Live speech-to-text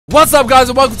What's up, guys,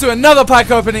 and welcome to another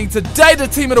pack opening. Today, the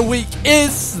team of the week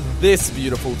is this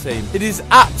beautiful team. It is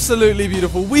absolutely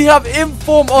beautiful. We have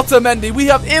Inform Otamendi, we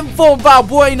have Inform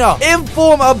Valbuena,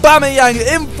 Inform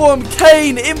Aubameyang, Inform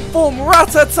Kane, Inform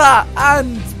Ratata,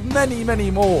 and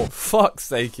many more. Fuck's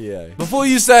sake, EA. Before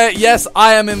you say it, yes,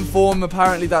 I am Inform.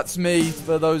 Apparently, that's me.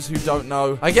 For those who don't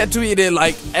know, I get tweeted it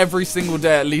like every single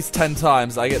day, at least 10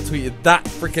 times. I get tweeted that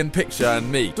freaking picture and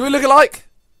me. Do we look alike?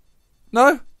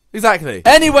 No? Exactly.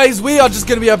 Anyways, we are just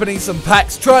going to be opening some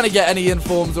packs, trying to get any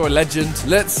informs or a legend.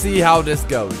 Let's see how this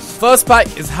goes. First pack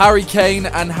is Harry Kane,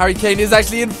 and Harry Kane is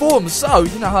actually informed. So,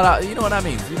 you know what that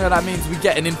means. You know what that means. We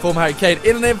get an inform Harry Kane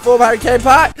in an inform Harry Kane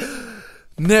pack.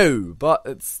 No, but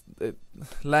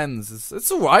Lens,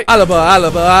 it's alright. Alaba.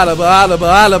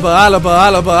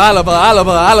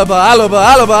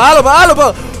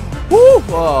 Woo!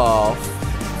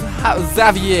 Oh,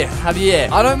 Xavier.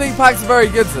 I don't think packs are very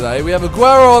good today. We have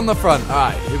Aguero on the front.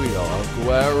 Alright, here we go.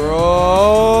 Aguero.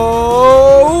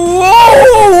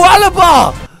 Whoa!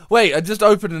 Alaba! Wait, I just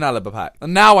opened an Alaba pack.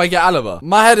 And now I get Alaba.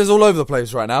 My head is all over the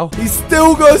place right now. He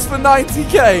still goes for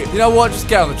 90k. You know what? Just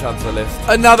get on the transfer list.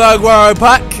 Another Aguero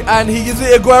pack. And he gives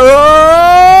me Aguero.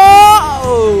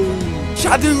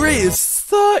 Chaduri is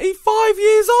 35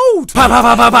 years old.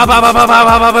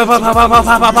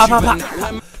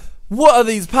 What are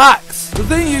these packs? The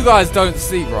thing you guys don't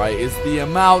see, right, is the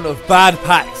amount of bad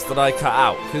packs that I cut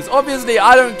out. Because obviously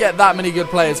I don't get that many good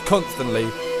players constantly.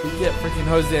 We get freaking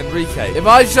Jose Enrique. If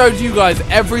I showed you guys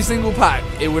every single pack,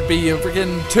 it would be a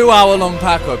freaking 2-hour-long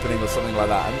pack opening or something like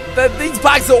that. And these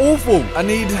packs are awful. I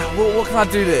need... What can I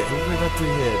do here? What can I do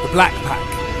here? The black pack.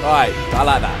 Alright, I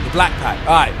like that. The black pack.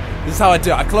 Alright, this is how I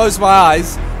do it. I close my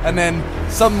eyes, and then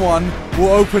someone will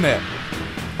open it.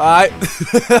 Alright.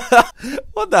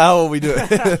 What the hell are we doing?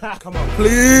 Come on.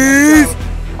 Please!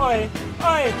 Oi.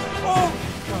 Oh.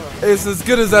 It's as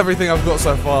good as everything I've got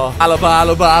so far. Alaba.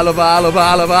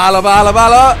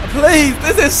 Please,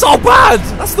 this is so bad.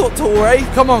 That's not Torre.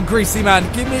 Come on, greasy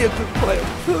man. Give me a good player,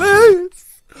 please.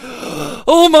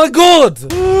 Oh my god.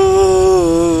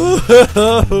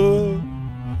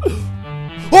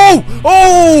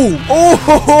 Oh!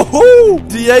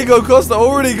 Diego Costa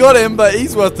already got him, but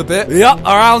he's worth a bit. Yeah,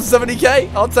 around 70k.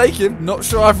 I'll take him. Not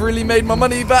sure I've really made my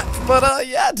money back, but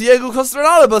yeah, Diego Costa and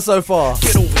Alaba so far.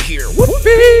 Get over here.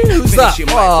 Whoopee! Who's that?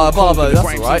 Oh, Barbo, that's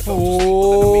alright. Oh,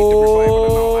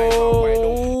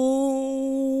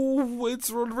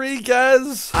 it's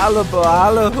Rodriguez. Alaba.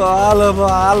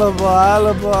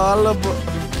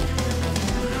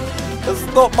 That's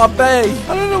not my bay.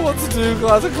 I don't know what to do,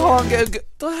 guys. I can't get a good...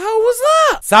 The hell was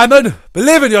that? Simon,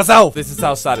 believe in yourself. This is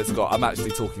how sad it's got. I'm actually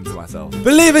talking to myself.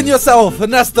 Believe in yourself,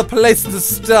 and that's the place to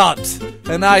start.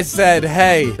 And I said,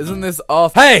 hey, isn't this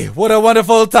off? Hey, what a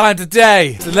wonderful time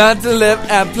today to learn to live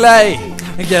and play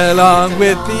and get along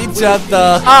with each other.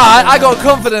 Alright, I got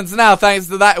confidence now thanks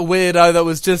to that weirdo that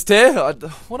was just here.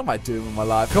 What am I doing with my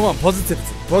life? Come on,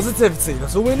 positivity. Positivity,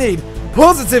 that's all we need.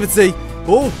 Positivity.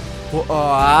 Oh.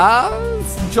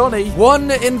 Johnny.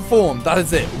 One inform, that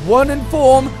is it. One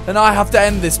inform, and I have to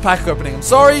end this pack opening. I'm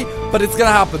sorry, but it's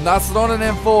gonna happen. That's not an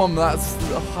inform, that's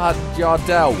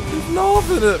Yardell. He's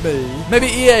laughing at me. Maybe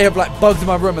EA have like bugged in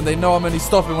my room and they know I'm only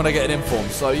stopping when I get an inform.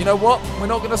 So you know what? We're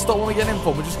not gonna stop when we get an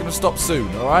inform, we're just gonna stop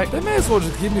soon, alright? They may as well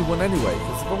just give me one anyway,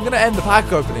 because if I'm gonna end the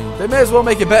pack opening, they may as well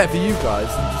make it better for you guys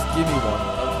and just give me one.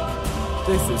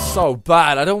 This is so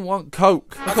bad. I don't want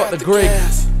Coke. I've got the Grig.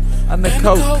 And the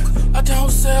Coke. I don't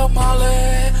sell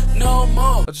Molly no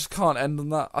more. I just can't end on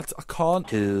that. I can't.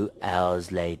 2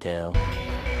 hours later.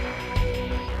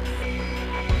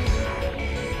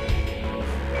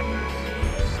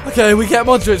 Okay, we get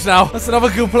Modric now. That's another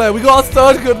good player. We got our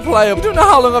third good player. I don't know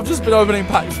how long I've just been opening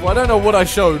packs for. I don't know what I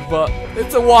showed, but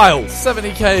it's a while.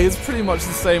 70k is pretty much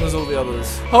the same as all the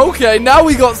others. Okay, now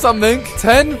we got something.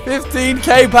 10,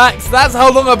 15k packs. That's how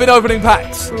long I've been opening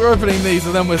packs. We're opening these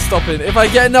and then we're stopping. If I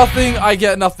get nothing, I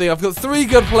get nothing. I've got 3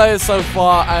 good players so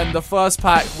far, and the first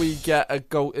pack we get a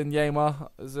goal in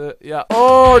Yama. Is it? Yeah.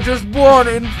 Oh, just one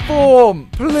inform.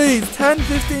 Please, 10,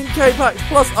 15k packs.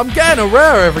 Plus, I'm getting a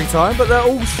rare every time, but they're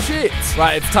all shit.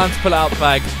 Right, it's time to pull it out the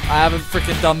bag. I haven't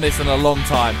freaking done this in a long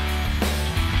time.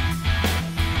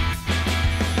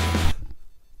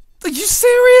 Are you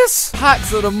serious?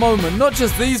 Packs at the moment, not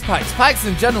just these packs, packs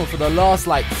in general for the last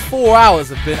like 4 hours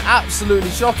have been absolutely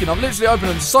shocking. I've literally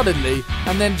opened them solidly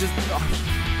and then just...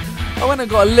 I went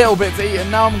and got a little bit to eat and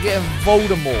now I'm getting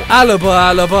Voldemort.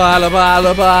 Alaba.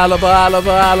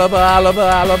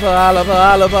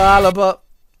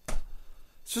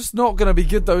 It's just not going to be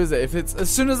good though, is it? If it's, as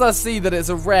soon as I see that it's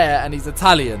a rare and he's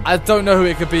Italian, I don't know who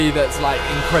it could be that's like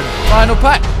incredible. Final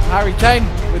pack. Harry Kane,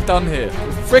 we're done here.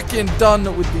 We're freaking done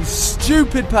with these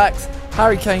stupid packs.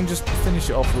 Harry Kane, just finish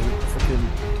it off with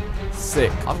freaking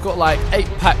sick. I've got like 8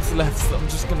 packs left, so I'm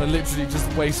just gonna literally just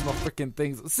waste my freaking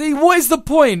things. See, what is the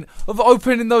point of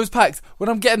opening those packs when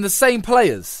I'm getting the same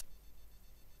players?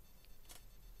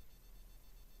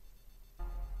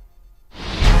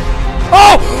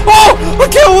 Oh!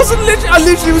 Okay, I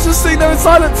literally was just sitting there in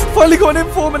silence. Finally got an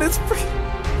inform and it's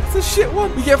a shit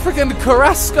one. We get freaking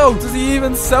Carrasco. Does he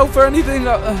even sell for anything?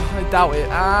 I doubt it.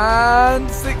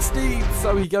 And 16.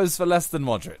 So he goes for less than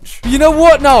Modric. But you know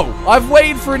what? No. I've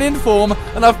waited for an inform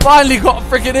and I've finally got a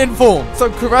freaking inform. So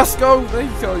Carrasco, there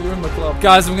you go. You're in my club.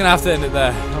 Guys, I'm going to have to end it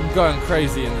there. I'm going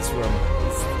crazy in this room.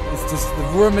 It's just, the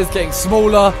room is getting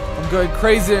smaller. I'm going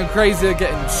crazier and crazier,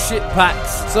 getting shit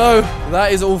packs. So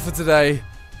that is all for today.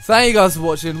 Thank you guys for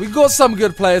watching. We got some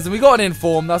good players and we got an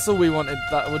inform. That's all we wanted.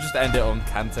 We'll just end it on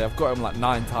Kante. I've got him like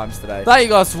 9 times today. Thank you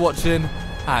guys for watching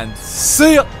and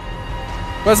see ya.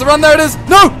 Where's the run? There it is.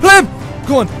 No, play him.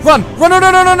 Go on, run. Run, no,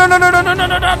 no, no, no, no, no, no, no, no,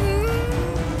 no, no.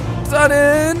 Turn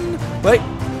in. Wait.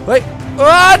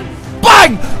 Run.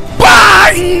 Bang.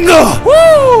 Bang.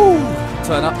 Woo.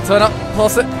 Turn up.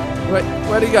 Pass it. Wait,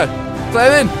 where'd he go? Play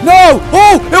him in. No.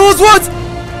 Oh, it was what?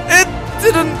 It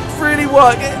didn't really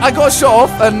work. I got a shot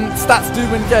off and stats do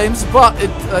win games, but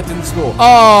I didn't score.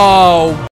 Oh.